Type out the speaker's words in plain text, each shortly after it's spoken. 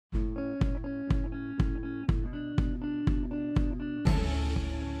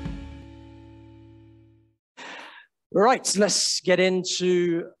Right, let's get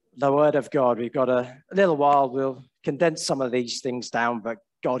into the Word of God. We've got a little while. We'll condense some of these things down, but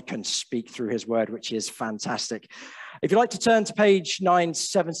God can speak through his Word, which is fantastic. If you'd like to turn to page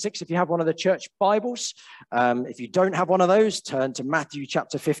 976, if you have one of the church Bibles. If you don't have one of those, turn to Matthew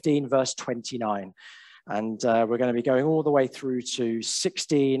chapter 15, verse 29. And we're going to be going all the way through to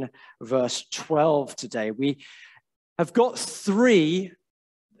 16, verse 12 today. We have got three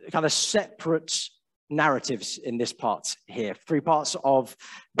kind of separate narratives in this part here, three parts of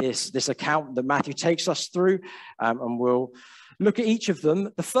this account that Matthew takes us through, and we'll look at each of them.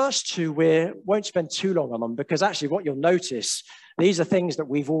 The first two we won't spend too long on them, because actually what you'll notice, these are things that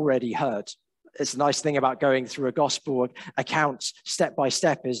we've already heard. It's a nice thing about going through a gospel account step by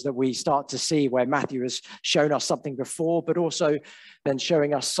step, is that we start to see where Matthew has shown us something before, but also then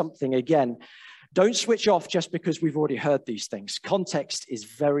showing us something again. Don't switch off just because we've already heard these things. Context is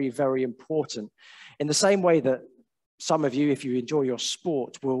very, very important. In the same way that some of you, if you enjoy your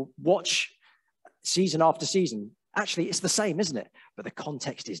sport, will watch season after season. Actually, it's the same, isn't it? But the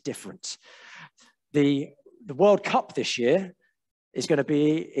context is different. The World Cup this year is going to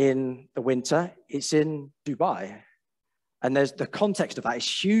be in the winter. It's in Dubai. And the context of that is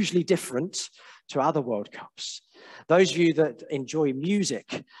hugely different to other World Cups. Those of you that enjoy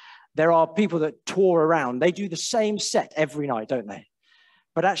music, there are people that tour around. They do the same set every night, don't they?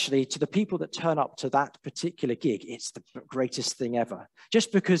 But actually, to the people that turn up to that particular gig, it's the greatest thing ever.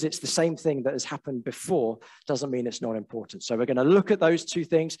 Just because it's the same thing that has happened before doesn't mean it's not important. So we're going to look at those two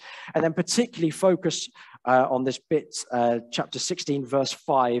things, and then particularly focus on this bit, chapter 16, verse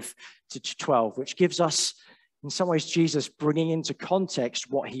 5 to 12, which gives us, in some ways, Jesus bringing into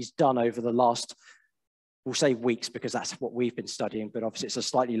context what he's done over the last, we'll say weeks, because that's what we've been studying, but obviously it's a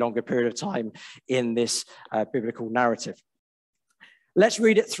slightly longer period of time in this biblical narrative. Let's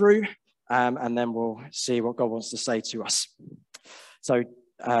read it through, and then we'll see what God wants to say to us. So,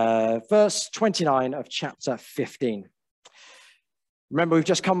 verse 29 of chapter 15. Remember, we've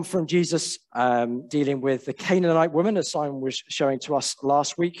just come from Jesus dealing with the Canaanite woman, as Simon was showing to us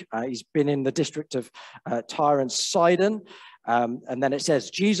last week. He's been in the district of Tyre and Sidon. And then it says,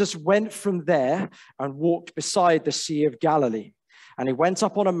 Jesus went from there and walked beside the Sea of Galilee. And he went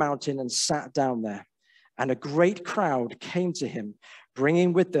up on a mountain and sat down there. And a great crowd came to him,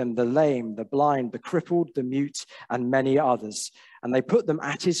 bringing with them the lame, the blind, the crippled, the mute, and many others. And they put them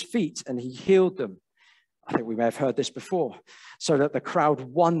at his feet, and he healed them. I think we may have heard this before. So that the crowd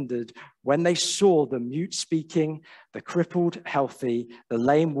wondered when they saw the mute speaking, the crippled healthy, the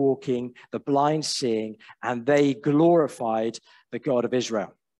lame walking, the blind seeing, and they glorified the God of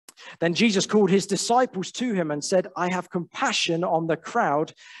Israel. Then Jesus called his disciples to him and said, I have compassion on the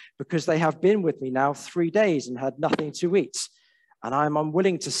crowd, because they have been with me now 3 days and had nothing to eat. And I am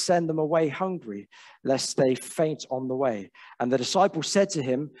unwilling to send them away hungry, lest they faint on the way. And the disciples said to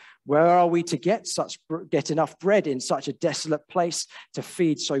him, where are we to get enough bread in such a desolate place to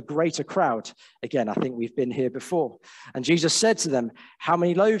feed so great a crowd? Again, I think we've been here before. And Jesus said to them, how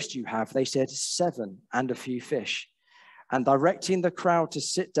many loaves do you have? They said, 7, and a few fish. And directing the crowd to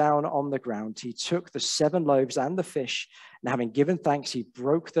sit down on the ground, he took the 7 loaves and the fish, and having given thanks, he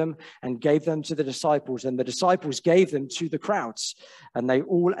broke them and gave them to the disciples, and the disciples gave them to the crowds, and they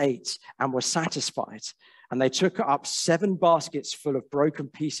all ate and were satisfied. And they took up 7 baskets full of broken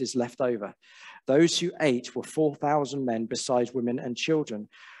pieces left over. Those who ate were 4,000 men, besides women and children.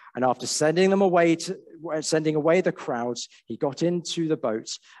 And after sending away the crowds, he got into the boat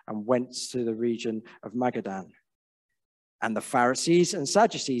and went to the region of Magadan. And the Pharisees and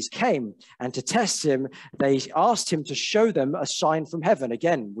Sadducees came, and to test him, they asked him to show them a sign from heaven.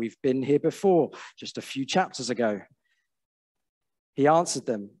 Again, we've been here before, just a few chapters ago. He answered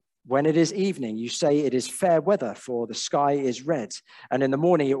them, when it is evening, you say it is fair weather, for the sky is red. And in the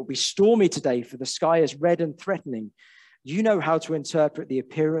morning, it will be stormy today, for the sky is red and threatening. You know how to interpret the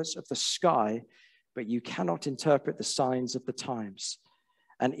appearance of the sky, but you cannot interpret the signs of the times.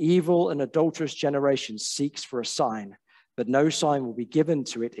 An evil and adulterous generation seeks for a sign, but no sign will be given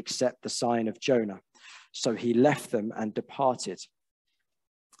to it except the sign of Jonah. So he left them and departed.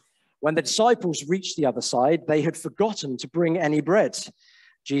 When the disciples reached the other side, they had forgotten to bring any bread.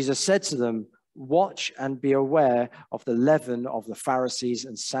 Jesus said to them, watch and be aware of the leaven of the Pharisees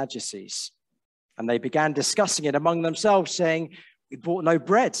and Sadducees. And they began discussing it among themselves, saying, we brought no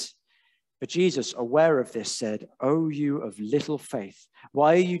bread. But Jesus, aware of this, said, O you of little faith,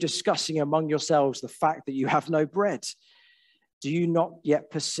 why are you discussing among yourselves the fact that you have no bread? Do you not yet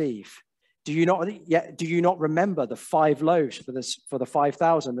perceive? Do you not remember the 5 loaves for the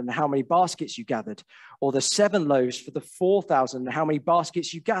 5,000 and how many baskets you gathered? Or the 7 loaves for the 4,000 and how many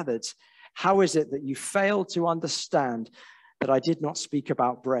baskets you gathered? How is it that you fail to understand that I did not speak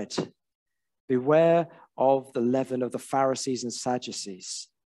about bread? Beware of the leaven of the Pharisees and Sadducees.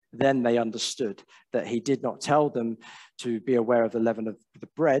 Then they understood that he did not tell them to be aware of the leaven of the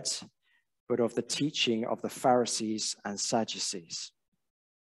bread, but of the teaching of the Pharisees and Sadducees.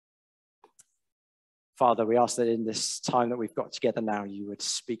 Father, we ask that in this time that we've got together now, you would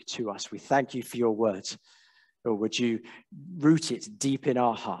speak to us. We thank you for your word. Or would you root it deep in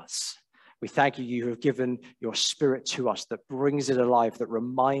our hearts? We thank you, you have given your spirit to us that brings it alive, that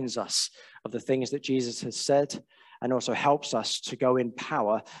reminds us of the things that Jesus has said, and also helps us to go in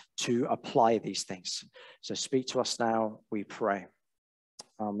power to apply these things. So speak to us now, we pray.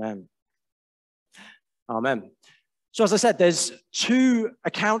 Amen. Amen. So as I said, there's two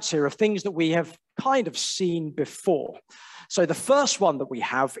accounts here of things that we have kind of seen before. So the first one that we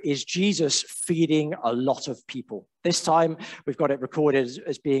have is Jesus feeding a lot of people. This time we've got it recorded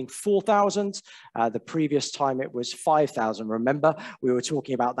as being 4,000. The previous time it was 5,000. Remember, we were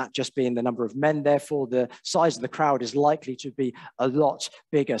talking about that just being the number of men. Therefore, the size of the crowd is likely to be a lot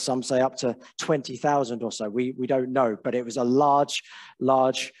bigger. Some say up to 20,000 or so. We don't know, but it was a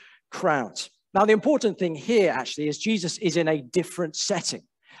large crowd. Now, the important thing here actually is Jesus is in a different setting.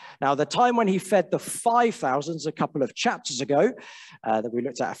 Now, the time when he fed the 5,000 a couple of chapters ago, that we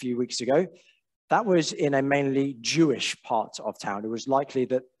looked at a few weeks ago, that was in a mainly Jewish part of town. It was likely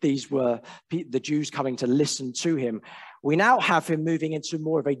that these were the Jews coming to listen to him. We now have him moving into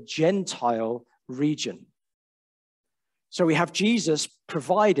more of a Gentile region. So we have Jesus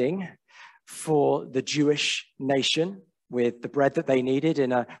providing for the Jewish nation with the bread that they needed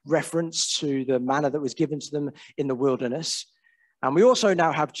in a reference to the manna that was given to them in the wilderness. And we also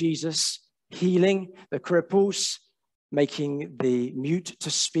now have Jesus healing the cripples, making the mute to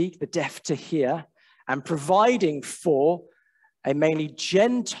speak, the deaf to hear, and providing for a mainly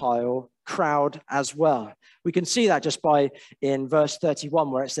Gentile crowd as well. We can see that just in verse 31,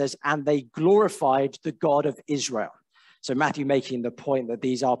 where it says, and they glorified the God of Israel. So Matthew making the point that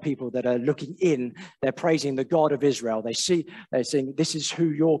these are people that are looking in, they're praising the God of Israel. They're saying, this is who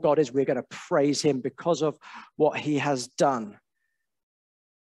your God is. We're going to praise him because of what he has done.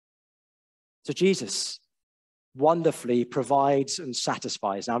 So Jesus wonderfully provides and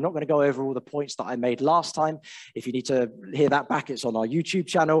satisfies. Now, I'm not going to go over all the points that I made last time. If you need to hear that back, it's on our YouTube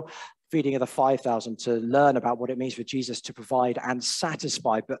channel, Feeding of the 5,000, to learn about what it means for Jesus to provide and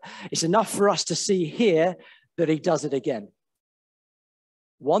satisfy. But it's enough for us to see here that he does it again.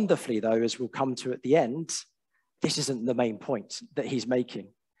 Wonderfully, though, as we'll come to at the end, this isn't the main point that he's making.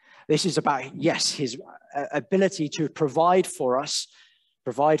 This is about, yes, his ability to provide for us,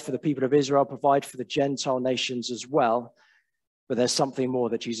 provide for the people of Israel, provide for the Gentile nations as well. But there's something more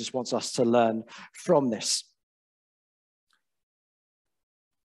that Jesus wants us to learn from this.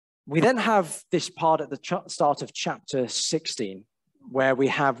 We then have this part at the start of chapter 16, where we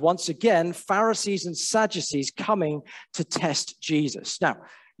have, once again, Pharisees and Sadducees coming to test Jesus. Now,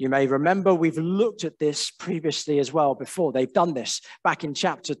 you may remember we've looked at this previously as well before. They've done this back in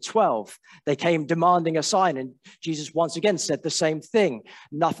chapter 12. They came demanding a sign, and Jesus once again said the same thing.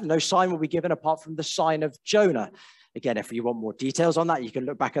 No sign will be given apart from the sign of Jonah. Again, if you want more details on that, you can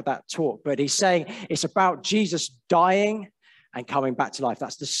look back at that talk. But he's saying it's about Jesus dying and coming back to life.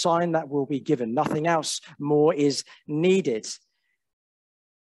 That's the sign that will be given. Nothing else more is needed.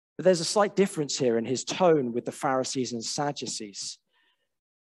 But there's a slight difference here in his tone with the Pharisees and Sadducees.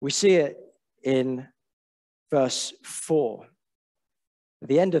 We see it in verse 4. At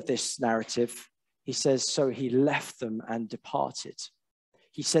the end of this narrative, he says, so he left them and departed.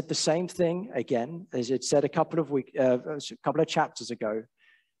 He said the same thing again, as it said a couple of chapters ago.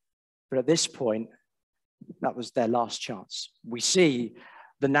 But at this point, that was their last chance. We see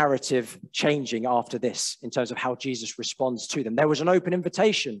the narrative changing after this in terms of how Jesus responds to them. There was an open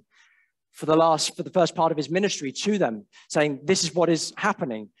invitation for the first part of his ministry to them, saying, this is what is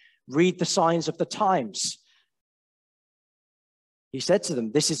happening. Read the signs of the times. He said to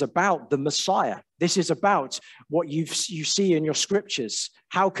them, this is about the Messiah. This is about what you see in your scriptures.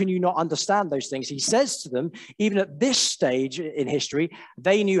 How can you not understand those things? He says to them, even at this stage in history,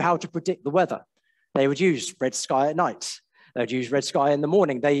 they knew how to predict the weather. They would use red sky at night. They would use red sky in the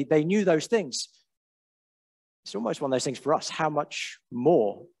morning. They knew those things. It's almost one of those things for us. How much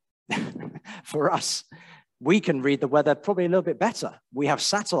more for us? We can read the weather probably a little bit better. We have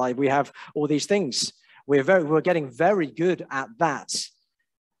satellite. We have all these things. We're getting very good at that.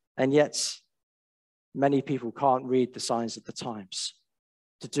 And yet, many people can't read the signs of the times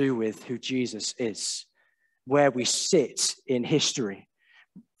to do with who Jesus is, where we sit in history.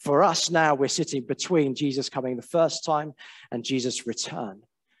 For us now, we're sitting between Jesus coming the first time and Jesus' return.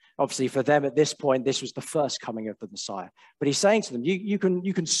 Obviously, for them at this point, this was the first coming of the Messiah. But he's saying to them, you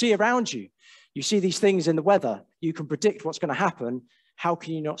can see around you. You see these things in the weather. You can predict what's going to happen. How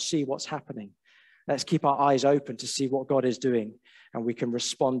can you not see what's happening? Let's keep our eyes open to see what God is doing, and we can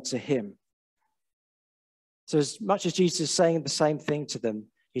respond to him. So as much as Jesus is saying the same thing to them,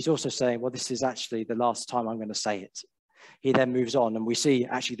 he's also saying, well, this is actually the last time I'm going to say it. He then moves on, and we see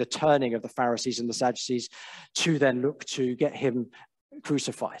actually the turning of the Pharisees and the Sadducees to then look to get him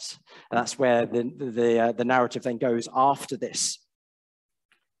crucified. And that's where the narrative then goes after this.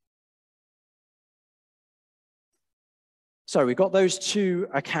 So we've got those two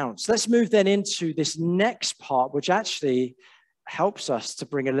accounts. Let's move then into this next part, which actually helps us to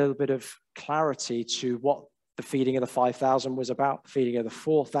bring a little bit of clarity to what the feeding of the 5,000 was about, the feeding of the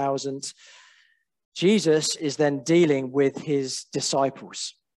 4,000. Jesus is then dealing with his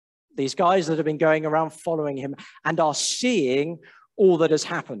disciples, these guys that have been going around following him and are seeing all that has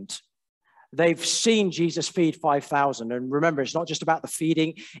happened. They've seen Jesus feed 5,000. And remember, it's not just about the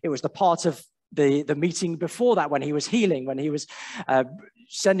feeding. It was the part of the meeting before that when he was healing, when he was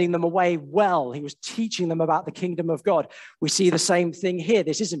sending them away well. He was teaching them about the kingdom of God. We see the same thing here.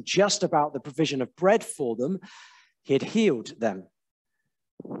 This isn't just about the provision of bread for them. He had healed them.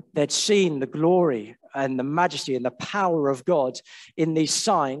 They'd seen the glory and the majesty and the power of God in these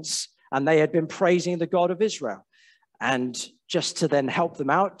signs, and they had been praising the God of Israel. And just to then help them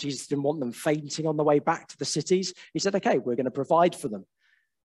out, Jesus didn't want them fainting on the way back to the cities. He said, okay, we're going to provide for them.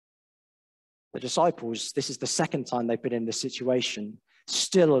 The disciples, this is the second time they've been in this situation,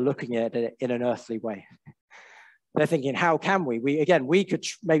 still are looking at it in an earthly way. They're thinking, how can we? We could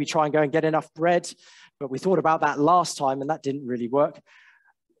maybe try and go and get enough bread, but we thought about that last time and that didn't really work.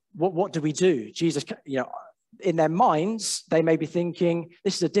 What do we do? Jesus, in their minds, they may be thinking,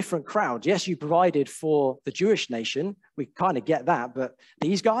 this is a different crowd. Yes, you provided for the Jewish nation. We kind of get that, but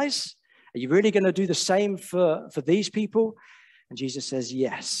these guys, are you really going to do the same for these people? And Jesus says,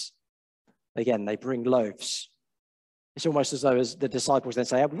 yes. Again, they bring loaves. It's almost as though as the disciples then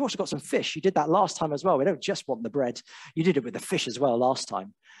say, we've also got some fish. You did that last time as well. We don't just want the bread. You did it with the fish as well last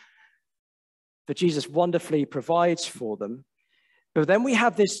time. But Jesus wonderfully provides for them. But then we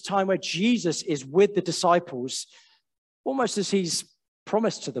have this time where Jesus is with the disciples, almost as he's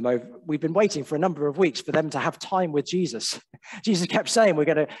promised to them. We've been waiting for a number of weeks for them to have time with Jesus. Jesus kept saying, we're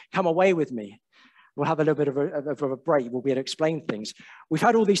going to come away with me. We'll have a little bit of a break. We'll be able to explain things. We've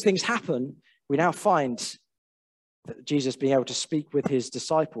had all these things happen. We now find that Jesus being able to speak with his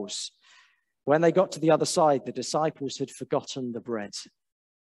disciples. When they got to the other side, the disciples had forgotten the bread.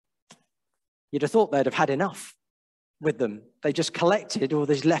 You'd have thought they'd have had enough with them. They just collected all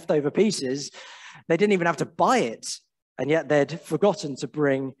these leftover pieces. They didn't even have to buy it, and yet they'd forgotten to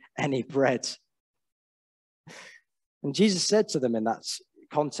bring any bread. And Jesus said to them in that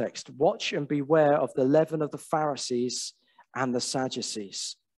context, watch and beware of the leaven of the Pharisees and the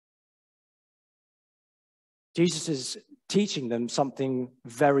Sadducees. Jesus is teaching them something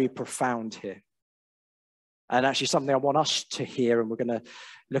very profound here. And actually something I want us to hear, and we're going to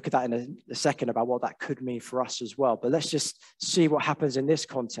look at that in a second about what that could mean for us as well. But let's just see what happens in this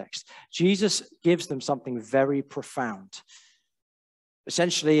context. Jesus gives them something very profound.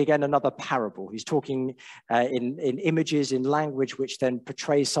 Essentially, again, another parable. He's talking in images, in language, which then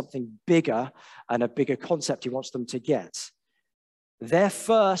portrays something bigger and a bigger concept he wants them to get. Their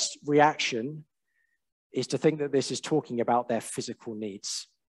first reaction is to think that this is talking about their physical needs.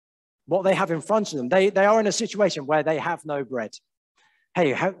 What they have in front of them, they are in a situation where they have no bread.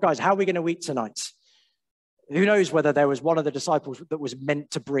 Hey, guys, how are we going to eat tonight? Who knows whether there was one of the disciples that was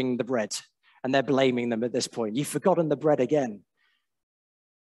meant to bring the bread, and they're blaming them at this point. You've forgotten the bread again.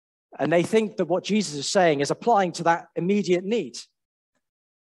 And they think that what Jesus is saying is applying to that immediate need.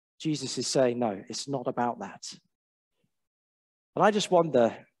 Jesus is saying, no, it's not about that. And I just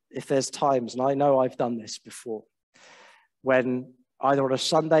wonder if there's times, and I know I've done this before, when either on a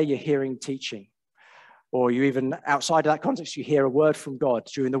Sunday you're hearing teaching, or you even outside of that context, you hear a word from God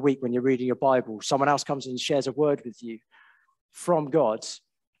during the week when you're reading your Bible. Someone else comes and shares a word with you from God,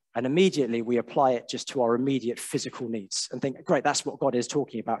 and immediately we apply it just to our immediate physical needs and think, great, that's what God is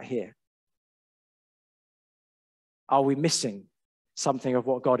talking about here. Are we missing something of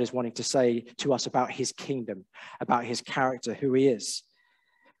what God is wanting to say to us about his kingdom, about his character, who he is?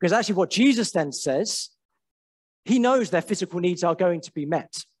 Because actually what Jesus then says, he knows their physical needs are going to be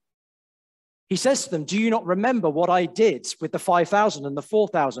met. He says to them, do you not remember what I did with the 5,000 and the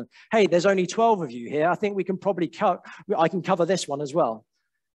 4,000? Hey, there's only 12 of you here. I think we can probably I can cover this one as well.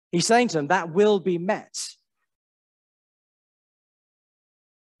 He's saying to them, that will be met.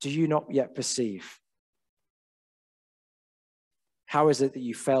 Do you not yet perceive? How is it that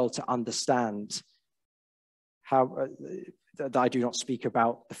you fail to understand how that I do not speak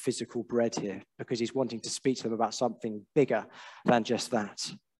about the physical bread here? Because he's wanting to speak to them about something bigger than just that.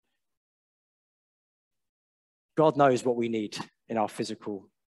 God knows what we need in our physical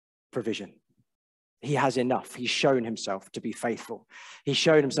provision. He has enough. He's shown himself to be faithful. He's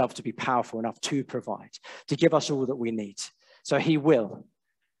shown himself to be powerful enough to provide, to give us all that we need. So he will.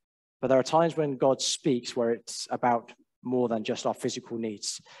 But there are times when God speaks where it's about more than just our physical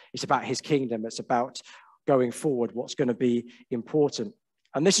needs. It's about his kingdom. It's about going forward, what's going to be important.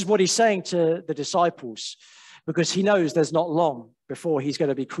 And this is what he's saying to the disciples, because he knows there's not long before he's going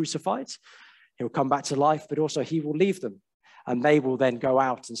to be crucified. He'll come back to life, but also he will leave them. And they will then go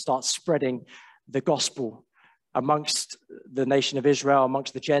out and start spreading the gospel amongst the nation of Israel,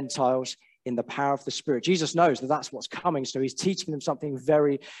 amongst the Gentiles, in the power of the Spirit. Jesus knows that that's what's coming, so he's teaching them something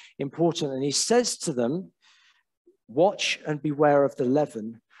very important. And he says to them, watch and beware of the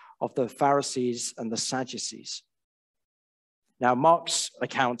leaven of the Pharisees and the Sadducees. Now, Mark's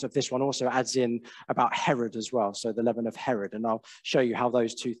account of this one also adds in about Herod as well, so the leaven of Herod, and I'll show you how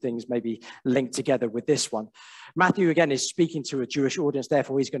those two things maybe link together with this one. Matthew, again, is speaking to a Jewish audience,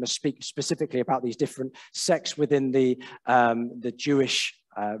 therefore he's going to speak specifically about these different sects within the Jewish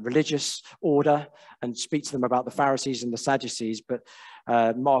religious order and speak to them about the Pharisees and the Sadducees, but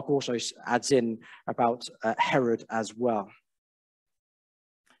Mark also adds in about Herod as well.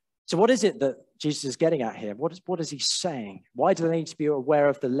 So what is it that Jesus is getting at here? What is he saying? Why do they need to be aware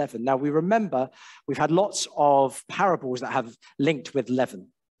of the leaven? Now, we remember we've had lots of parables that have linked with leaven.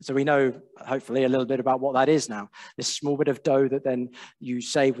 So we know, hopefully, a little bit about what that is now. This small bit of dough that then you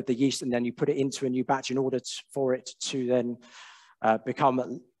save with the yeast and then you put it into a new batch in order for it to then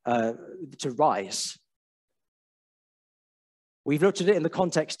to rise. We've looked at it in the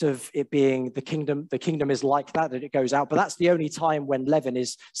context of it being the kingdom. The kingdom is like that it goes out, but that's the only time when leaven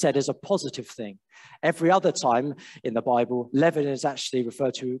is said as a positive thing. Every other time in the Bible, leaven is actually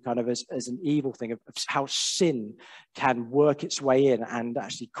referred to kind of as an evil thing, of how sin can work its way in and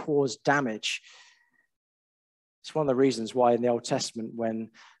actually cause damage. It's one of the reasons why in the Old Testament, when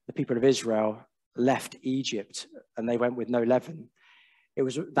the people of Israel left Egypt and they went with no leaven, it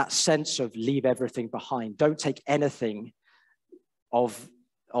was that sense of leave everything behind. Don't take anything of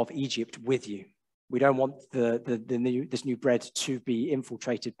Egypt with you. We don't want this new bread to be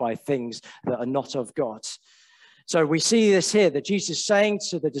infiltrated by things that are not of God. So we see this here, that Jesus is saying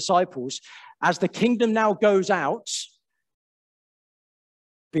to the disciples, as the kingdom now goes out,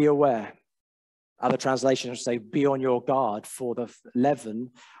 be aware. Other translations say, be on your guard for the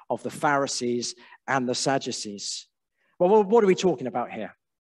leaven of the Pharisees and the Sadducees. Well, what are we talking about here?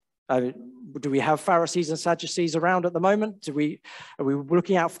 Do we have Pharisees and Sadducees around at the moment? Are we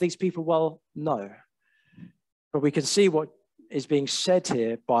looking out for these people? Well, no. But we can see what is being said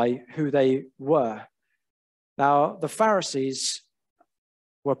here by who they were. Now, the Pharisees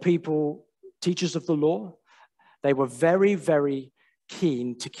were people, teachers of the law. They were very, very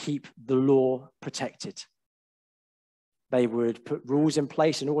keen to keep the law protected. They would put rules in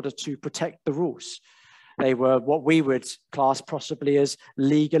place in order to protect the rules. They were what we would class possibly as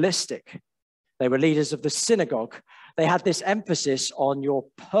legalistic. They were leaders of the synagogue. They had this emphasis on your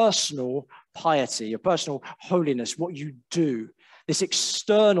personal piety, your personal holiness, what you do, this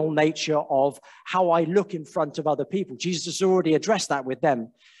external nature of how I look in front of other people. Jesus has already addressed that with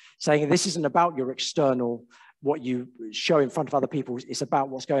them, saying this isn't about your external, what you show in front of other people. It's about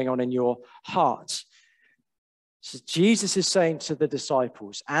what's going on in your heart. So Jesus is saying to the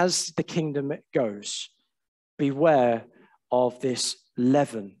disciples, as the kingdom goes, beware of this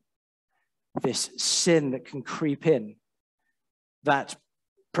leaven, this sin that can creep in, that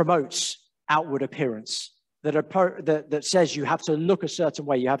promotes outward appearance, that says you have to look a certain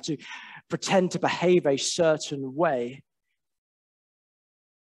way, you have to pretend to behave a certain way.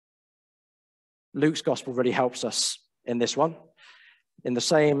 Luke's gospel really helps us in this one. In the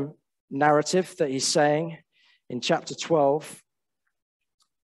same narrative that he's saying in chapter 12,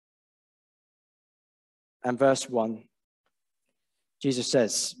 and verse 1, Jesus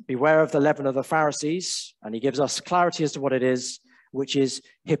says, beware of the leaven of the Pharisees, and he gives us clarity as to what it is, which is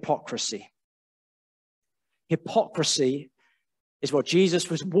hypocrisy. Hypocrisy is what Jesus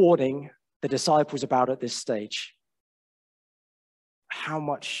was warning the disciples about at this stage. How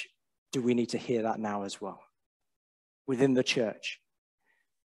much do we need to hear that now as well? Within the church,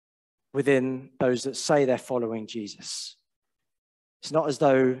 within those that say they're following Jesus. It's not as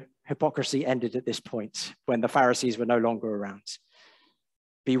though hypocrisy ended at this point when the Pharisees were no longer around.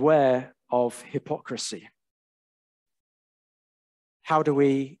 Beware of hypocrisy. How do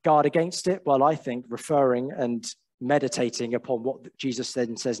we guard against it? Well, I think referring and meditating upon what Jesus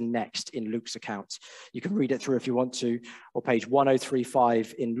then says next in Luke's account. You can read it through if you want to, or page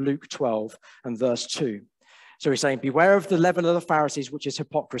 1035 in Luke 12 and verse 2. So he's saying, beware of the leaven of the Pharisees, which is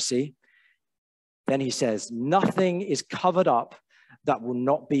hypocrisy. Then he says, nothing is covered up that will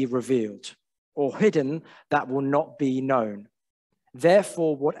not be revealed, or hidden that will not be known.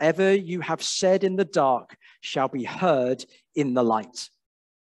 Therefore, whatever you have said in the dark shall be heard in the light.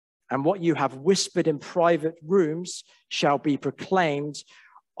 And what you have whispered in private rooms shall be proclaimed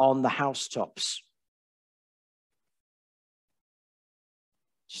on the housetops.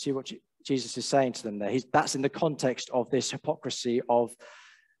 You see what Jesus is saying to them there? That's in the context of this hypocrisy of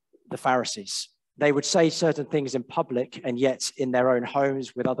the Pharisees. They would say certain things in public, and yet in their own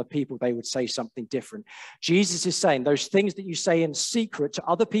homes with other people, they would say something different. Jesus is saying those things that you say in secret to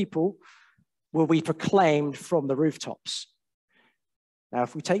other people will be proclaimed from the rooftops. Now,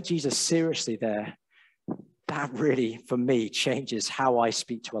 if we take Jesus seriously there, that really, for me, changes how I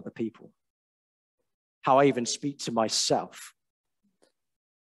speak to other people, how I even speak to myself.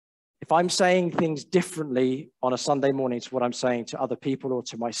 If I'm saying things differently on a Sunday morning to what I'm saying to other people or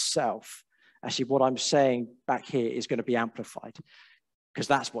to myself, actually what I'm saying back here is going to be amplified, because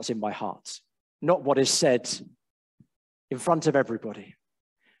that's what's in my heart, not what is said in front of everybody.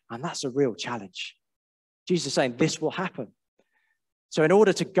 And that's a real challenge. Jesus is saying this will happen. So in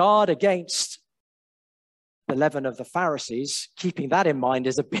order to guard against the leaven of the Pharisees, keeping that in mind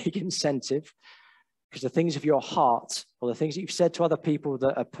is a big incentive, because the things of your heart, or the things that you've said to other people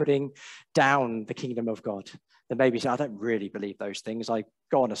that are putting down the kingdom of God, that maybe say, I don't really believe those things. I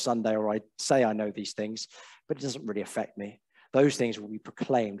go on a Sunday, or I say I know these things, but it doesn't really affect me. Those things will be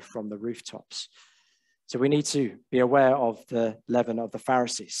proclaimed from the rooftops. So we need to be aware of the leaven of the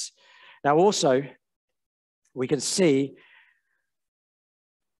Pharisees. Now also, we can see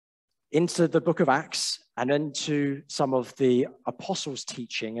into the book of Acts and into some of the apostles'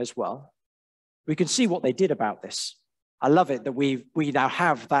 teaching as well, we can see what they did about this. I love it that we now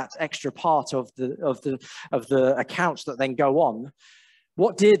have that extra part of the accounts that then go on.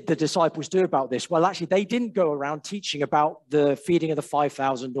 What did the disciples do about this? Well, actually, they didn't go around teaching about the feeding of the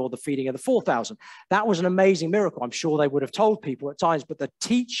 5,000 or the feeding of the 4,000. That was an amazing miracle. I'm sure they would have told people at times, but the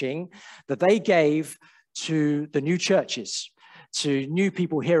teaching that they gave to the new churches, to new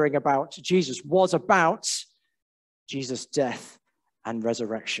people hearing about Jesus, was about Jesus' death and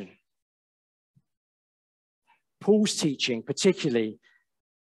resurrection. Paul's teaching particularly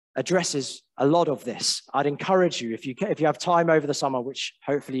addresses a lot of this. I'd encourage you, if you have time over the summer, which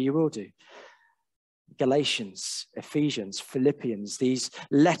hopefully you will do, Galatians, Ephesians, Philippians, these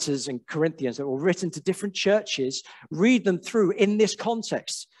letters and Corinthians that were written to different churches, read them through in this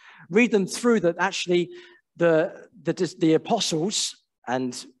context. Read them through that actually the apostles,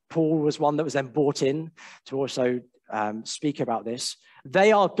 and Paul was one that was then brought in to also speak about this.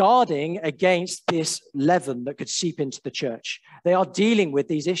 They are guarding against this leaven that could seep into the church. They are dealing with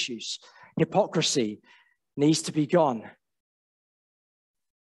these issues. Hypocrisy needs to be gone.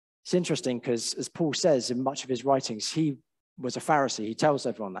 It's interesting because, as Paul says in much of his writings, he was a Pharisee. He tells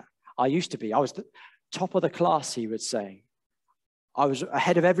everyone that. I used to be. I was the top of the class, he would say. I was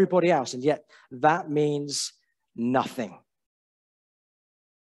ahead of everybody else, and yet that means nothing.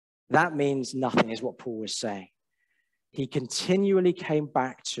 That means nothing is what Paul was saying. He continually came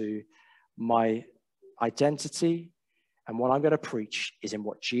back to my identity, and what I'm going to preach is in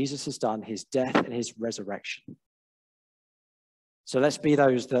what Jesus has done, his death and his resurrection. So let's be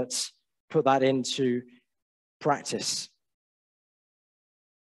those that put that into practice.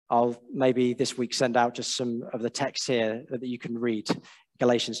 I'll maybe this week send out just some of the texts here that you can read.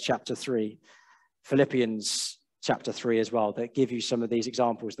 Galatians chapter 3, Philippians chapter 3 as well, that give you some of these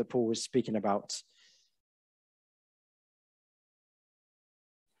examples that Paul was speaking about.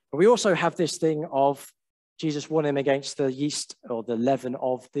 But we also have this thing of Jesus warning them against the yeast or the leaven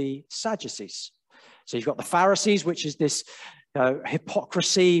of the Sadducees. So you've got the Pharisees, which is this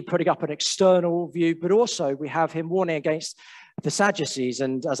hypocrisy, putting up an external view, but also we have him warning against the Sadducees.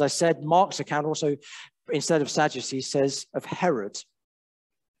 And as I said, Mark's account also, instead of Sadducees, says of Herod.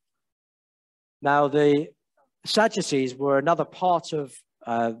 Now, the Sadducees were another part of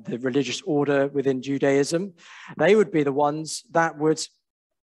the religious order within Judaism. They would be the ones that would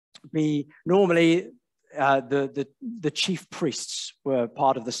be normally the chief priests were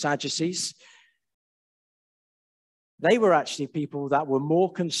part of the Sadducees. They were actually people that were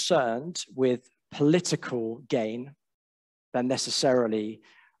more concerned with political gain than necessarily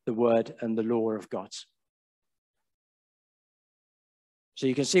the word and the law of God. So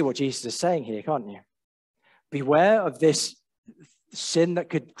you can see what Jesus is saying here, can't you? Beware of this sin that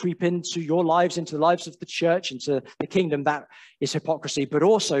could creep into your lives, into the lives of the church, into the kingdom. That is hypocrisy. But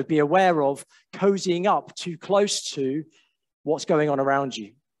also be aware of cozying up too close to what's going on around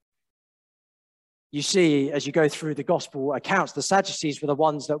you. You see, as you go through the gospel accounts, the Sadducees were the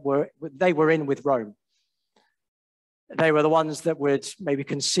ones that were in with Rome. They were the ones that would maybe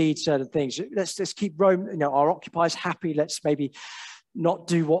concede certain things. Let's keep Rome, our occupiers happy. Let's maybe not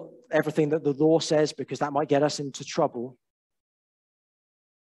do everything that the law says, because that might get us into trouble.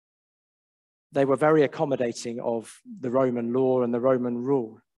 They were very accommodating of the Roman law and the Roman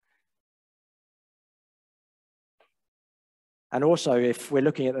rule. And also, if we're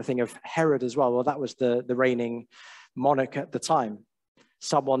looking at the thing of Herod as well, that was the reigning monarch at the time.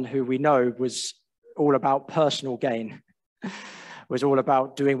 Someone who we know was all about personal gain, was all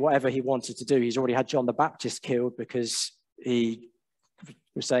about doing whatever he wanted to do. He's already had John the Baptist killed because he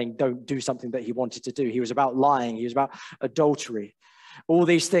was saying don't do something that he wanted to do. He was about lying. He was about adultery. All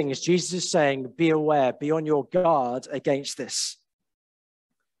these things, Jesus is saying, be aware, be on your guard against this.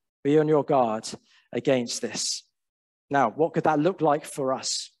 Be on your guard against this. Now, what could that look like for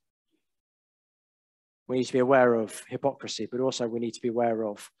us? We need to be aware of hypocrisy, but also we need to be aware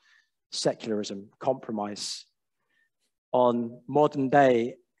of secularism, compromise on modern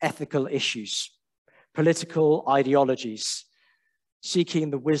day ethical issues, political ideologies,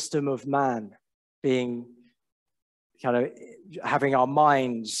 seeking the wisdom of man, being kind of having our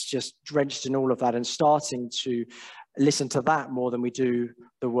minds just drenched in all of that and starting to listen to that more than we do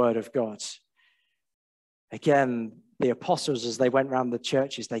the word of God. Again, the apostles, as they went around the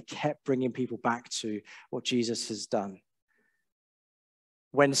churches, they kept bringing people back to what Jesus has done.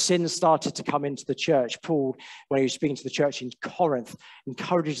 When sin started to come into the church, Paul, when he was speaking to the church in Corinth,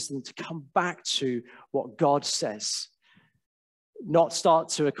 encourages them to come back to what God says, not start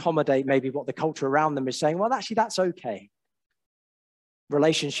to accommodate maybe what the culture around them is saying. Well, actually, that's okay.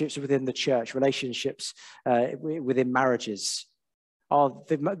 Relationships within the church, relationships within marriages. Oh,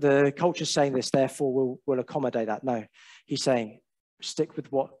 the culture's saying this, therefore we'll accommodate that. No, he's saying, stick with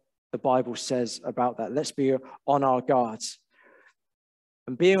what the Bible says about that. Let's be on our guard.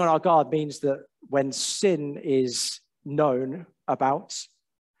 And being on our guard means that when sin is known about,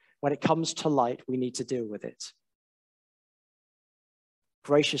 when it comes to light, we need to deal with it.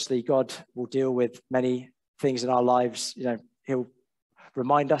 Graciously, God will deal with many things in our lives. He'll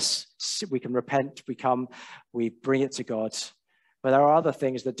remind us, we can repent, we bring it to God. But there are other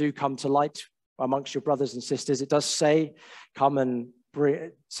things that do come to light amongst your brothers and sisters. It does say, come and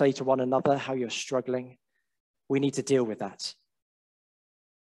say to one another how you're struggling. We need to deal with that.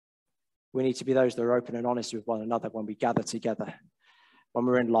 We need to be those that are open and honest with one another when we gather together, when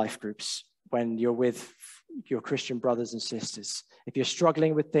we're in life groups, when you're with your Christian brothers and sisters. If you're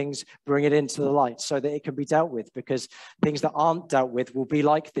struggling with things, bring it into the light so that it can be dealt with, because things that aren't dealt with will be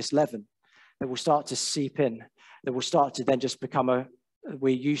like this leaven that will start to seep in, that will start to then just become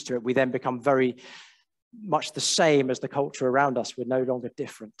we're used to it. We then become very much the same as the culture around us. We're no longer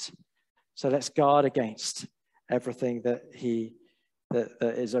different. So let's guard against everything that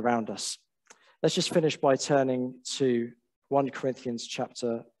is around us. Let's just finish by turning to 1 Corinthians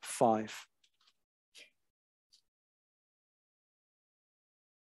chapter 5.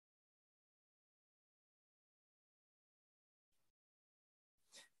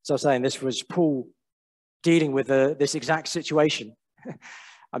 So I was saying this was Paul dealing with this exact situation.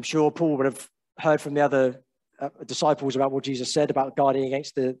 I'm sure Paul would have heard from the other disciples about what Jesus said about guarding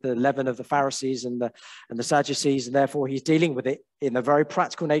against the leaven of the Pharisees and the Sadducees, and therefore he's dealing with it in the very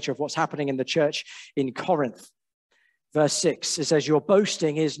practical nature of what's happening in the church in Corinth. Verse 6, it says, your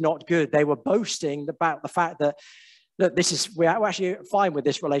boasting is not good. They were boasting about the fact that, look, we're actually fine with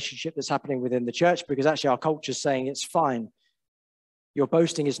this relationship that's happening within the church, because actually our culture is saying it's fine. Your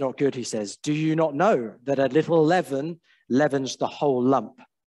boasting is not good, he says. Do you not know that a little leaven leavens the whole lump?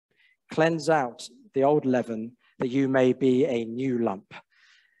 Cleanse out the old leaven, that you may be a new lump,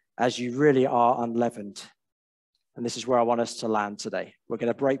 as you really are unleavened. And this is where I want us to land today. We're going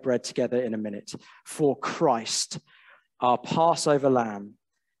to break bread together in a minute. For Christ, our Passover lamb,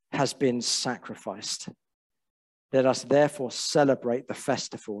 has been sacrificed. Let us therefore celebrate the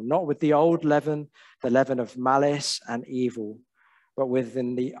festival, not with the old leaven, the leaven of malice and evil, but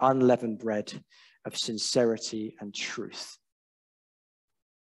within the unleavened bread of sincerity and truth.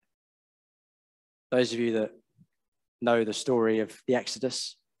 Those of you that know the story of the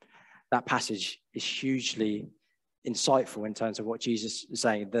Exodus, that passage is hugely insightful in terms of what Jesus is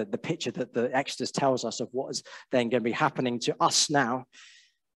saying. The picture that the Exodus tells us of what is then going to be happening to us now.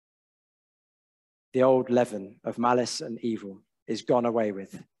 The old leaven of malice and evil is gone away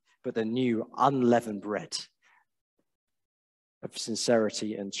with, but the new unleavened bread of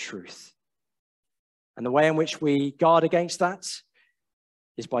sincerity and truth. And the way in which we guard against that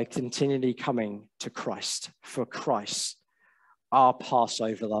is by continually coming to Christ. For Christ, our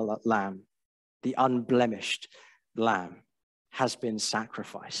Passover lamb, the unblemished lamb, has been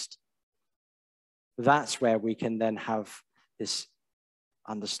sacrificed. That's where we can then have this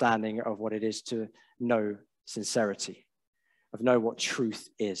understanding of what it is to know sincerity, of know what truth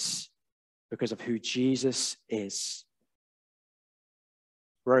is, because of who Jesus is.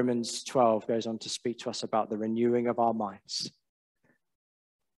 Romans 12 goes on to speak to us about the renewing of our minds.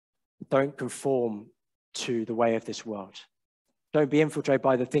 Don't conform to the way of this world. Don't be infiltrated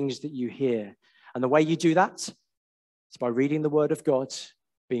by the things that you hear. And the way you do that is by reading the word of God,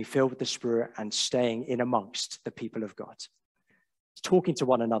 being filled with the Spirit, and staying in amongst the people of God. It's talking to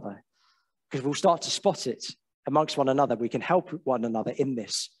one another, because we'll start to spot it amongst one another. We can help one another in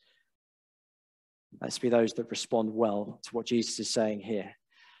this. Let's be those that respond well to what Jesus is saying here.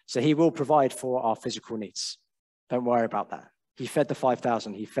 So he will provide for our physical needs. Don't worry about that. He fed the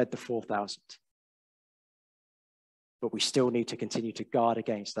 5,000. He fed the 4,000. But we still need to continue to guard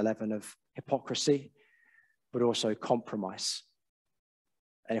against the leaven of hypocrisy, but also compromise.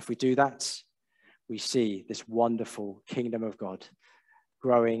 And if we do that, we see this wonderful kingdom of God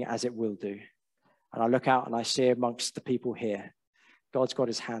growing as it will do. And I look out and I see amongst the people here, God's got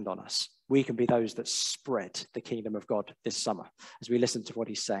his hand on us. We can be those that spread the kingdom of God this summer as we listen to what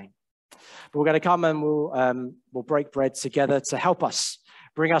he's saying. But we're going to come and we'll break bread together to help us,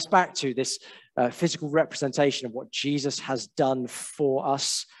 bring us back to this physical representation of what Jesus has done for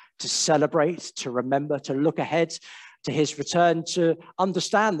us, to celebrate, to remember, to look ahead to his return, to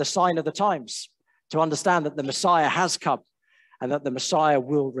understand the sign of the times, to understand that the Messiah has come and that the Messiah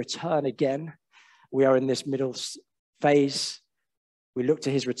will return again. We are in this middle phase. We look to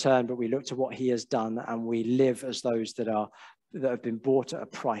his return, but we look to what he has done, and we live as those that have been bought at a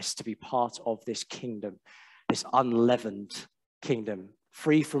price to be part of this kingdom, this unleavened kingdom,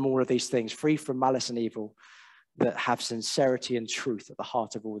 free from all of these things, free from malice and evil, that have sincerity and truth at the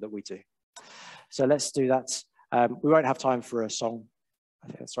heart of all that we do. So let's do that. We won't have time for a song. I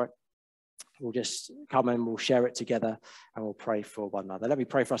think that's right. We'll just come and we'll share it together and we'll pray for one another. Let me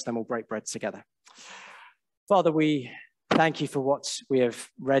pray for us, then we'll break bread together. Father, we thank you for what we have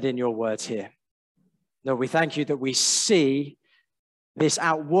read in your words here. Lord, we thank you that we see this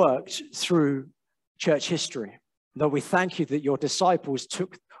outworked through church history. Lord, we thank you that your disciples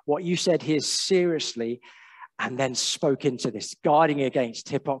took what you said here seriously and then spoke into this, guarding against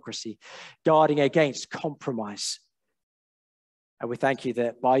hypocrisy, guarding against compromise. And we thank you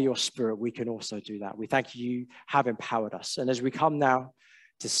that by your Spirit, we can also do that. We thank you have empowered us. And as we come now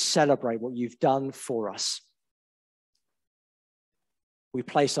to celebrate what you've done for us, we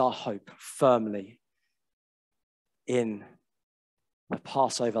place our hope firmly in the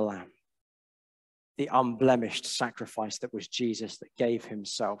Passover lamb, the unblemished sacrifice that was Jesus, that gave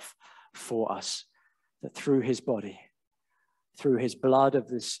himself for us, that through his body, through his blood of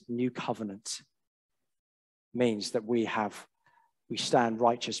this new covenant, means that we stand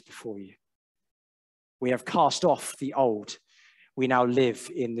righteous before you. We have cast off the old. We now live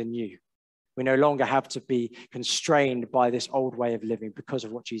in the new. We no longer have to be constrained by this old way of living because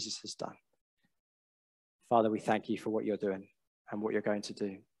of what Jesus has done. Father, we thank you for what you're doing and what you're going to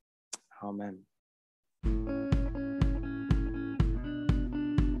do. Amen.